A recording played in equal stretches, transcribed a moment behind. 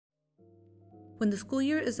When the school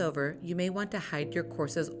year is over, you may want to hide your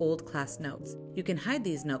course's old class notes. You can hide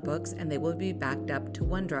these notebooks and they will be backed up to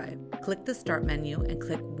OneDrive. Click the Start menu and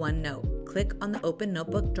click OneNote. Click on the Open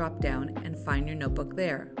Notebook drop-down and find your notebook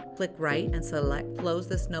there. Click Right and select Close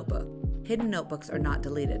this notebook. Hidden notebooks are not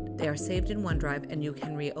deleted. They are saved in OneDrive and you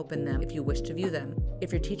can reopen them if you wish to view them.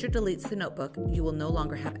 If your teacher deletes the notebook, you will no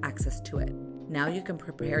longer have access to it. Now you can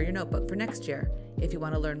prepare your notebook for next year. If you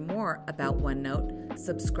want to learn more about OneNote,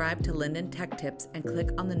 subscribe to Lynden Tech Tips and click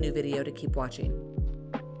on the new video to keep watching.